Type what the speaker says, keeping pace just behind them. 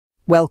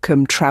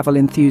Welcome, travel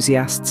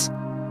enthusiasts.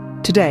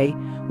 Today,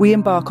 we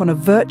embark on a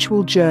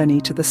virtual journey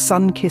to the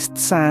sun-kissed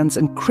sands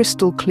and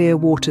crystal-clear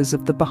waters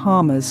of the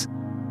Bahamas.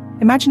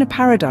 Imagine a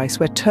paradise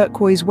where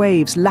turquoise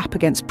waves lap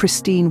against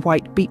pristine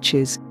white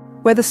beaches,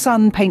 where the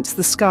sun paints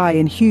the sky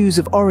in hues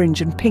of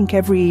orange and pink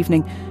every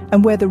evening,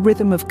 and where the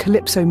rhythm of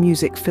calypso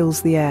music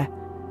fills the air.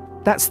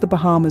 That's the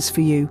Bahamas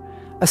for you,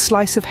 a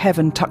slice of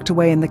heaven tucked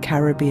away in the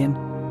Caribbean.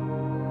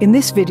 In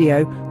this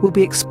video, we'll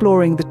be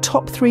exploring the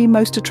top 3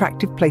 most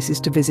attractive places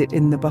to visit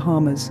in the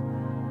Bahamas.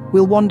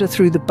 We'll wander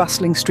through the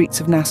bustling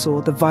streets of Nassau,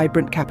 the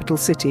vibrant capital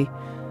city.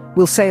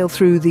 We'll sail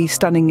through the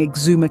stunning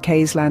Exuma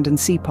Cays Land and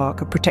Sea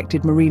Park, a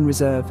protected marine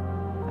reserve.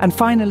 And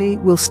finally,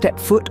 we'll step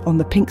foot on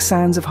the pink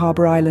sands of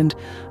Harbour Island,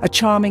 a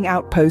charming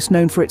outpost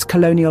known for its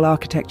colonial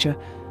architecture.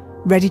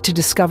 Ready to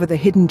discover the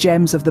hidden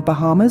gems of the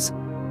Bahamas?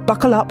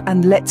 Buckle up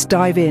and let's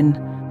dive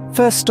in.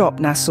 First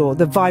stop, Nassau,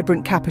 the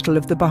vibrant capital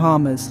of the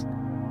Bahamas.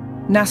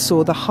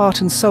 Nassau, the heart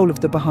and soul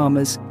of the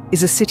Bahamas,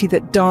 is a city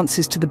that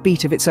dances to the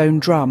beat of its own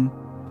drum.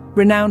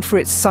 Renowned for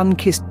its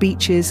sun-kissed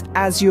beaches,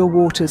 azure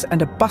waters,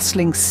 and a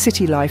bustling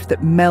city life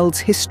that melds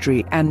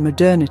history and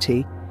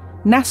modernity,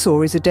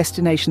 Nassau is a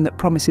destination that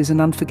promises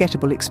an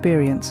unforgettable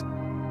experience.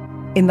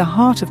 In the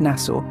heart of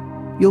Nassau,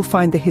 you'll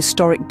find the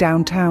historic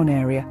downtown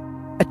area,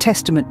 a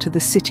testament to the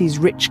city's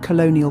rich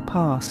colonial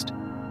past.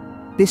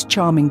 This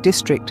charming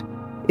district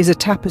is a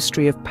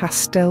tapestry of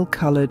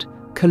pastel-coloured,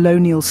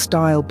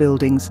 colonial-style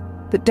buildings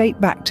that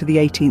date back to the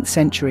 18th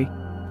century.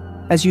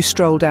 As you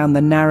stroll down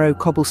the narrow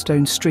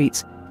cobblestone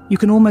streets, you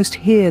can almost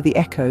hear the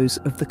echoes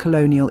of the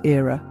colonial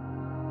era.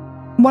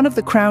 One of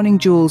the crowning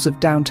jewels of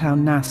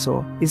downtown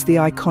Nassau is the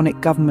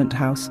iconic Government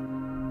House.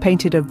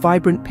 Painted a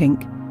vibrant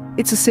pink,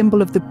 it's a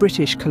symbol of the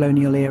British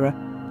colonial era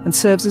and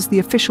serves as the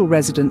official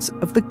residence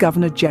of the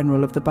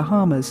Governor-General of the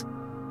Bahamas.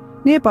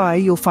 Nearby,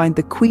 you'll find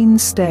the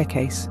Queen's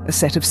Staircase, a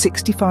set of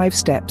 65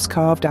 steps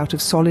carved out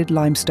of solid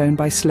limestone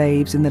by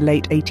slaves in the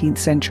late 18th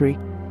century.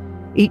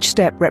 Each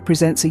step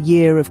represents a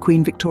year of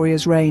Queen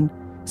Victoria's reign,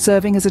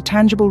 serving as a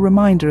tangible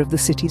reminder of the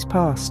city's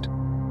past.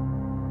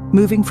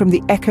 Moving from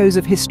the echoes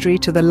of history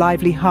to the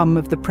lively hum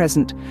of the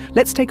present,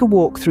 let's take a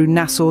walk through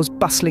Nassau's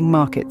bustling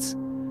markets.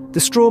 The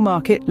Straw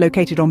Market,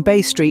 located on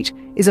Bay Street,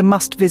 is a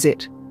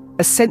must-visit.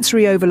 A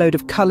sensory overload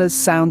of colours,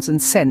 sounds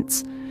and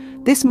scents,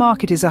 this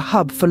market is a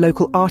hub for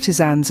local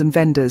artisans and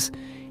vendors.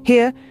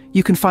 Here,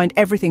 you can find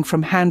everything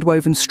from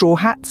hand-woven straw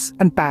hats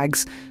and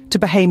bags to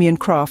Bahamian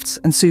crafts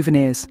and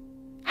souvenirs.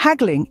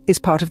 Haggling is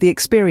part of the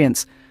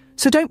experience,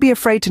 so don't be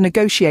afraid to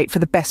negotiate for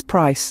the best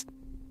price.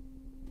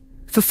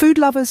 For food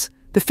lovers,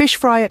 the fish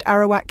fry at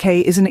Arawak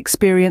Cay is an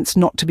experience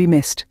not to be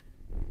missed.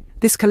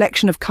 This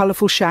collection of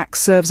colourful shacks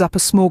serves up a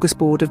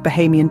smorgasbord of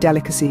Bahamian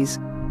delicacies.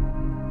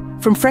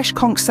 From fresh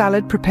conch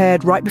salad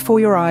prepared right before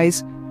your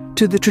eyes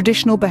to the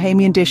traditional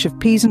Bahamian dish of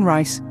peas and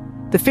rice,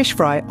 the fish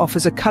fry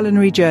offers a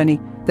culinary journey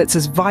that's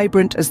as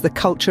vibrant as the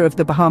culture of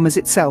the Bahamas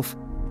itself.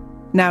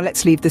 Now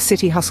let's leave the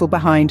city hustle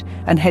behind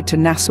and head to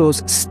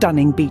Nassau's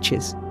stunning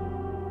beaches.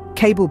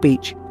 Cable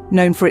Beach,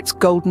 known for its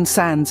golden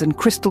sands and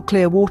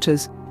crystal-clear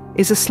waters,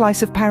 is a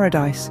slice of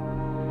paradise.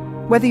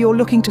 Whether you're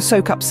looking to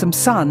soak up some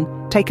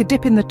sun, take a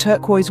dip in the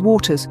turquoise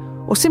waters,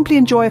 or simply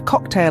enjoy a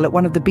cocktail at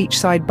one of the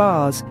beachside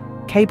bars,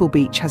 Cable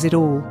Beach has it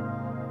all.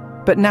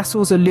 But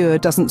Nassau's allure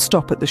doesn't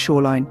stop at the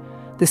shoreline.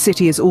 The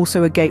city is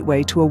also a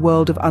gateway to a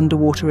world of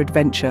underwater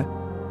adventure.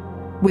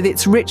 With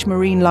its rich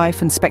marine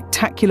life and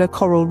spectacular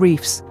coral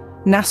reefs,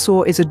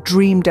 Nassau is a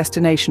dream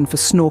destination for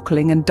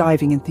snorkeling and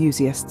diving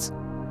enthusiasts.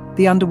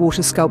 The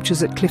underwater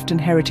sculptures at Clifton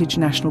Heritage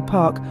National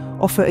Park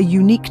offer a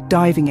unique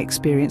diving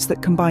experience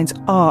that combines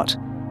art,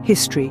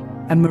 history,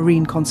 and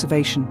marine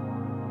conservation.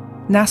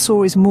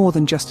 Nassau is more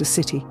than just a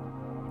city.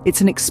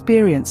 It's an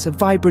experience, a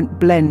vibrant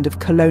blend of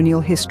colonial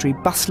history,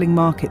 bustling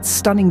markets,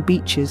 stunning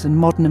beaches, and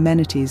modern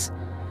amenities.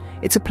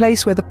 It's a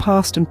place where the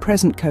past and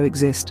present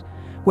coexist,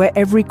 where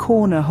every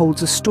corner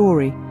holds a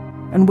story,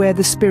 and where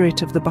the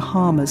spirit of the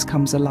Bahamas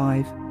comes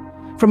alive.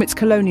 From its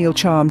colonial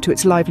charm to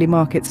its lively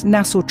markets,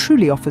 Nassau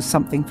truly offers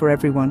something for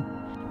everyone.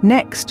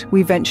 Next,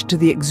 we venture to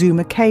the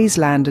Exuma Cays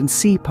Land and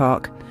Sea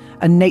Park,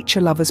 a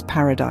nature lover's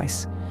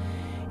paradise.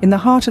 In the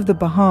heart of the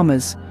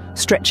Bahamas,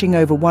 stretching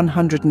over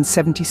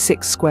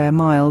 176 square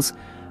miles,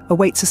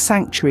 awaits a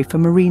sanctuary for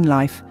marine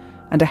life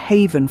and a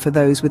haven for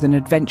those with an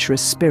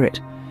adventurous spirit.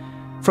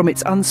 From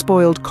its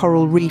unspoiled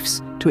coral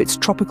reefs to its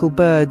tropical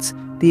birds,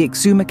 the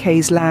Exuma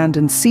Cays Land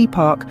and Sea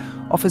Park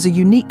offers a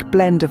unique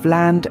blend of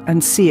land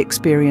and sea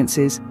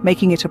experiences,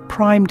 making it a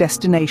prime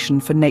destination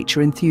for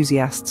nature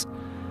enthusiasts.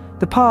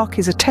 The park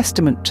is a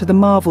testament to the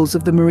marvels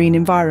of the marine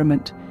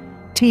environment,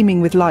 teeming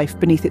with life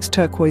beneath its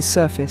turquoise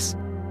surface.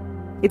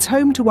 It's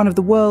home to one of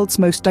the world's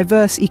most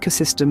diverse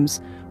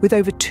ecosystems, with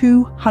over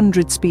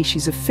 200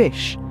 species of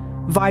fish,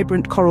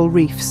 vibrant coral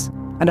reefs,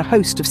 and a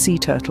host of sea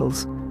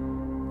turtles.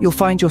 You'll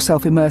find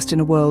yourself immersed in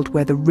a world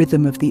where the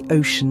rhythm of the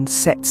ocean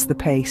sets the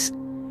pace,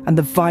 and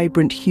the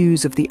vibrant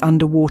hues of the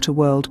underwater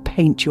world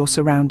paint your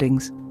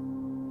surroundings.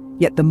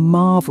 Yet the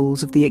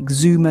marvels of the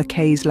Exuma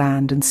Cays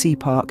Land and Sea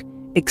Park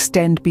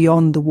extend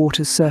beyond the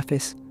water's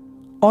surface,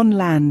 On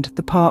land,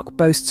 the park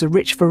boasts a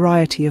rich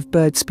variety of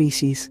bird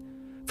species.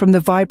 From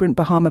the vibrant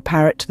Bahama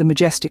parrot to the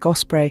majestic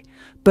osprey,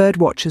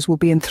 birdwatchers will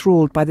be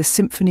enthralled by the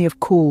symphony of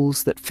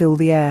calls that fill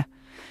the air.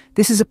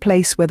 This is a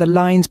place where the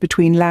lines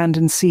between land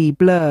and sea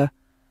blur,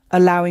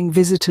 allowing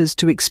visitors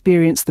to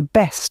experience the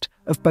best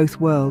of both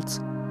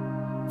worlds.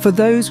 For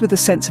those with a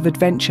sense of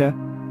adventure,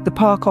 the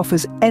park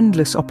offers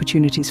endless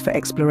opportunities for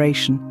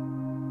exploration.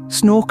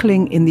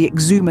 Snorkeling in the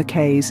Exuma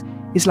Cays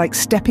is like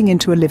stepping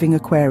into a living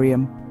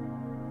aquarium.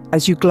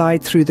 As you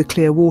glide through the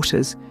clear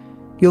waters,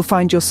 you'll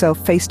find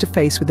yourself face to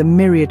face with a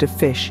myriad of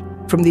fish,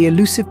 from the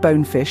elusive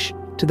bonefish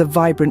to the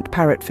vibrant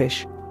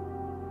parrotfish.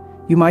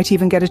 You might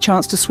even get a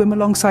chance to swim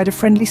alongside a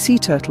friendly sea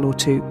turtle or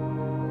two.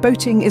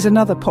 Boating is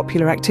another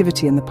popular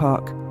activity in the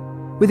park.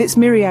 With its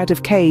myriad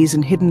of cays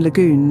and hidden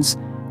lagoons,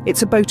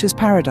 it's a boater's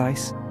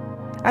paradise.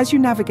 As you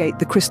navigate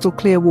the crystal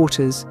clear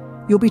waters,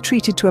 you'll be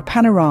treated to a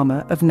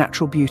panorama of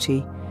natural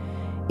beauty.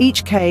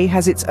 Each cay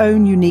has its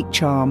own unique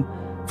charm,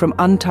 from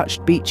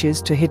untouched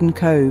beaches to hidden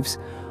coves,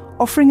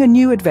 offering a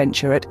new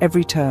adventure at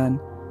every turn.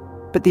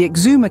 But the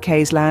Exuma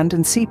Cays Land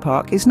and Sea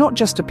Park is not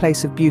just a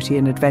place of beauty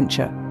and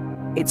adventure,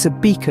 it's a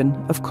beacon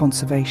of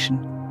conservation.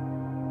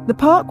 The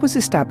park was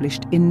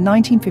established in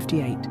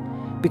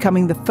 1958,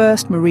 becoming the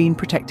first marine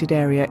protected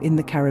area in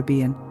the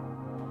Caribbean.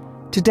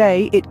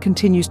 Today, it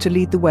continues to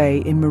lead the way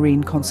in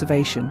marine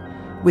conservation,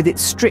 with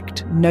its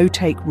strict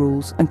no-take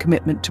rules and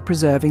commitment to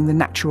preserving the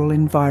natural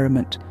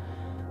environment.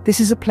 This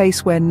is a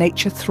place where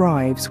nature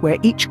thrives, where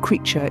each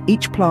creature,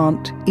 each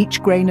plant, each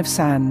grain of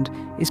sand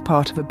is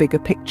part of a bigger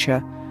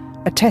picture,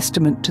 a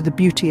testament to the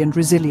beauty and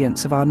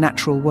resilience of our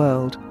natural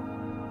world.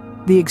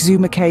 The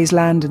Exuma Cays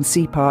Land and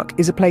Sea Park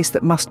is a place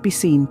that must be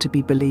seen to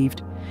be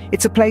believed.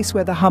 It's a place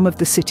where the hum of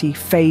the city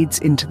fades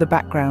into the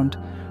background,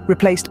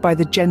 replaced by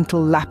the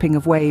gentle lapping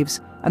of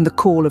waves and the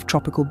call of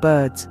tropical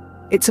birds.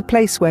 It's a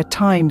place where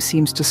time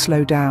seems to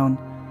slow down,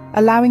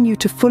 allowing you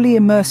to fully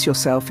immerse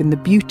yourself in the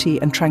beauty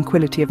and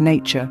tranquility of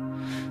nature.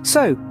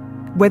 So,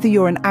 whether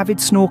you're an avid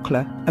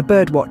snorkeler, a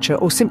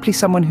birdwatcher, or simply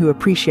someone who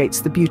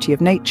appreciates the beauty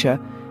of nature,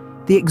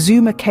 the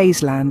Exuma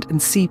Cays Land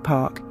and Sea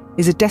Park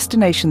is a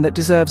destination that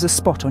deserves a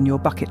spot on your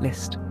bucket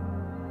list.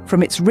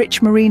 From its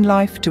rich marine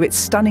life to its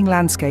stunning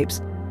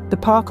landscapes, the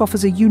park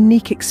offers a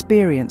unique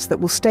experience that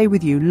will stay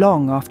with you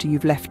long after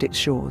you've left its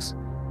shores.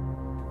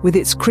 With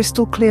its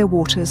crystal clear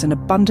waters and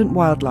abundant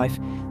wildlife,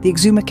 the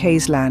Exuma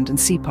Cays Land and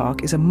Sea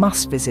Park is a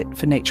must-visit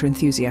for nature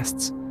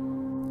enthusiasts.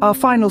 Our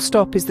final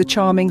stop is the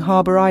charming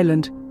Harbour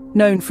Island,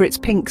 known for its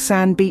pink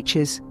sand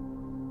beaches.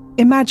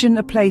 Imagine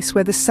a place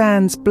where the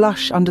sands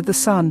blush under the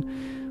sun,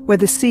 where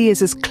the sea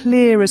is as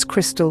clear as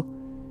crystal,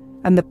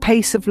 and the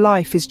pace of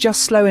life is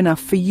just slow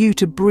enough for you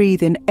to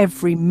breathe in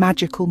every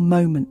magical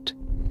moment.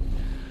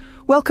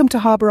 Welcome to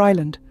Harbour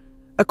Island,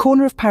 a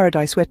corner of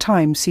paradise where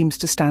time seems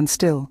to stand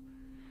still.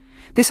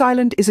 This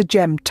island is a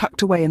gem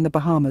tucked away in the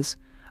Bahamas,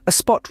 a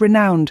spot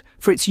renowned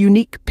for its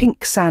unique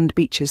pink sand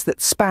beaches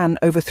that span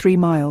over 3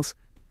 miles,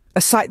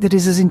 a sight that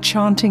is as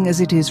enchanting as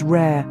it is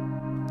rare.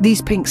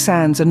 These pink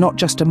sands are not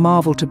just a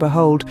marvel to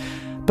behold,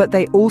 but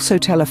they also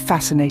tell a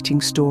fascinating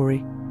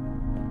story.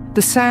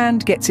 The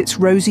sand gets its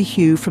rosy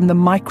hue from the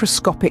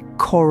microscopic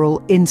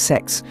coral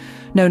insects,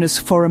 known as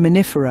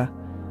foraminifera,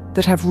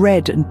 that have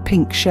red and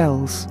pink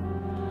shells.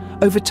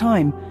 Over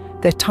time,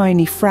 their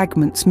tiny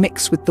fragments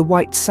mix with the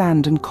white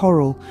sand and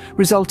coral,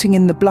 resulting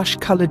in the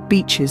blush-coloured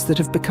beaches that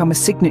have become a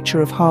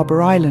signature of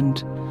Harbour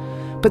Island.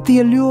 But the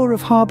allure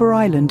of Harbour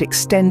Island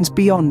extends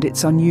beyond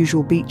its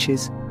unusual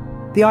beaches.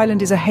 The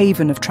island is a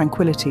haven of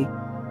tranquility,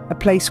 a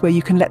place where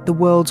you can let the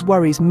world's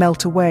worries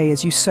melt away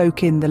as you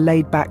soak in the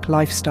laid-back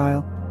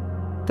lifestyle.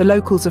 The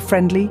locals are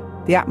friendly,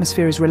 the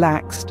atmosphere is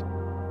relaxed,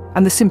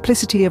 and the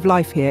simplicity of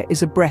life here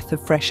is a breath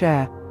of fresh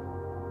air.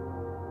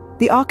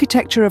 The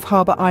architecture of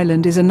Harbour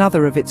Island is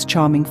another of its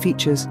charming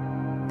features.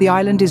 The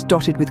island is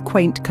dotted with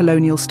quaint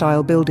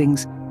colonial-style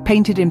buildings,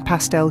 painted in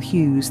pastel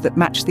hues that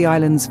match the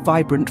island's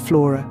vibrant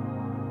flora.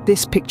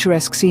 This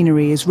picturesque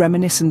scenery is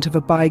reminiscent of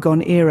a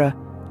bygone era,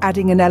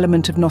 adding an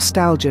element of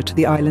nostalgia to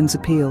the island's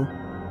appeal.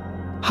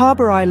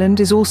 Harbour Island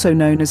is also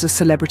known as a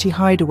celebrity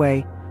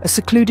hideaway, a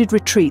secluded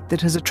retreat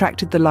that has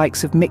attracted the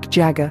likes of Mick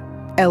Jagger,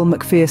 Elle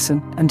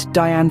Macpherson, and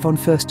Diane von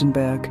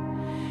Furstenberg.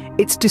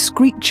 Its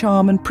discreet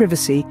charm and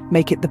privacy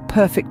make it the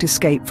perfect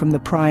escape from the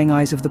prying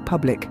eyes of the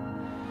public.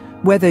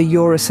 Whether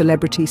you're a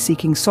celebrity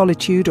seeking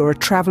solitude or a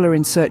traveller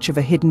in search of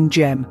a hidden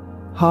gem,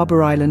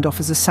 Harbour Island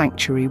offers a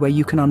sanctuary where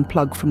you can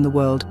unplug from the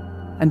world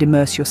and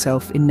immerse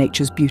yourself in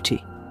nature's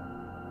beauty.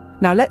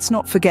 Now let's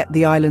not forget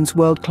the island's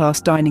world-class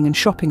dining and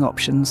shopping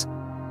options.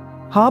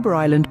 Harbour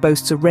Island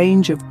boasts a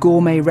range of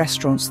gourmet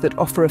restaurants that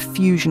offer a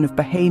fusion of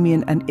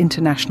Bahamian and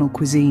international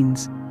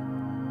cuisines.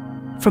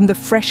 From the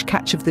fresh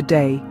catch of the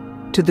day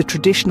to the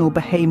traditional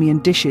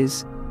Bahamian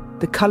dishes,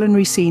 the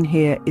culinary scene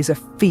here is a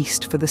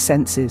feast for the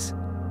senses.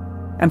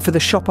 And for the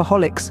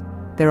shopaholics,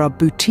 there are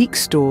boutique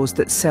stores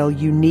that sell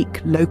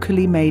unique,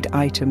 locally made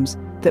items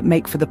that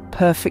make for the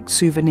perfect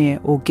souvenir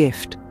or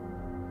gift.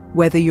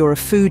 Whether you're a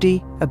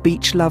foodie, a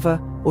beach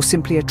lover, or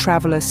simply a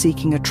traveller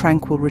seeking a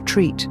tranquil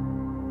retreat,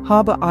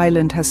 Harbour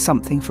Island has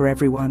something for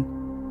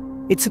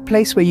everyone. It's a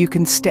place where you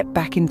can step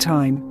back in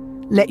time,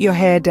 let your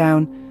hair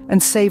down,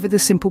 and savour the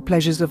simple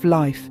pleasures of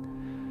life.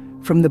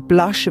 From the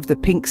blush of the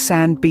pink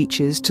sand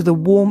beaches to the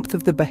warmth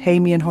of the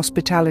Bahamian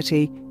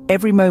hospitality,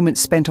 every moment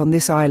spent on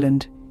this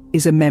island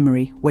is a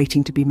memory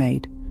waiting to be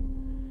made.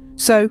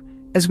 So,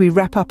 as we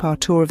wrap up our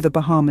tour of the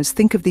Bahamas,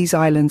 think of these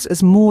islands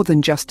as more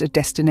than just a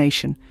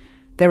destination.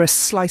 They're a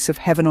slice of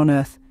heaven on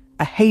earth,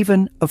 a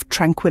haven of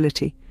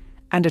tranquility,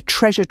 and a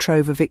treasure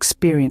trove of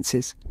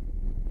experiences.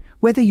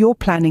 Whether you're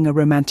planning a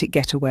romantic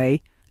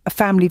getaway, a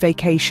family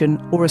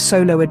vacation, or a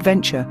solo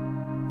adventure,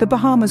 the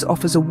Bahamas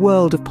offers a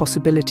world of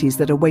possibilities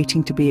that are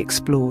waiting to be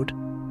explored.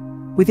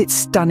 With its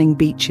stunning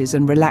beaches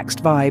and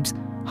relaxed vibes,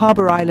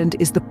 Harbour Island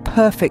is the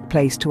perfect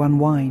place to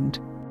unwind.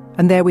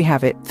 And there we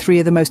have it, 3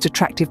 of the most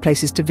attractive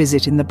places to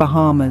visit in the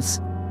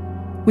Bahamas.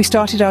 We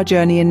started our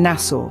journey in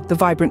Nassau, the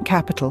vibrant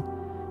capital,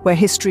 where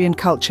history and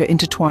culture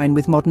intertwine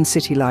with modern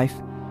city life.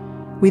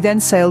 We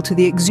then sailed to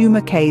the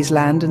Exuma Cayes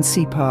Land and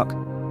Sea Park,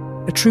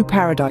 a true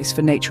paradise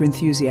for nature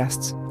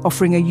enthusiasts,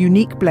 offering a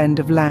unique blend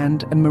of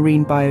land and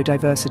marine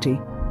biodiversity.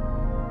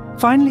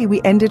 Finally,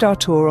 we ended our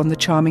tour on the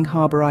charming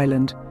Harbour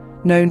Island,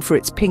 known for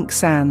its pink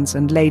sands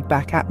and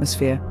laid-back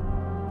atmosphere.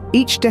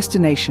 Each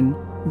destination,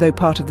 though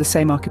part of the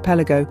same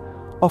archipelago,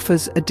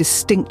 offers a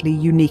distinctly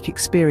unique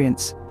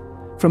experience.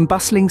 From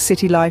bustling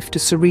city life to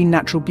serene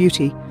natural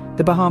beauty,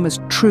 the Bahamas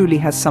truly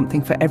has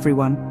something for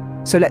everyone.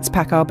 So let's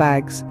pack our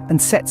bags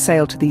and set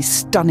sail to these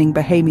stunning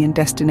Bahamian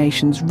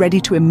destinations, ready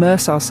to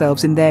immerse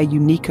ourselves in their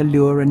unique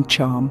allure and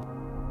charm.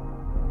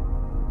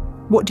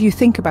 What do you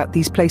think about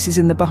these places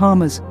in the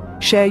Bahamas?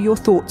 Share your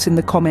thoughts in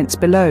the comments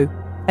below.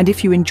 And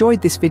if you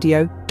enjoyed this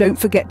video, don't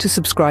forget to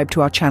subscribe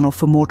to our channel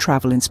for more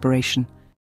travel inspiration.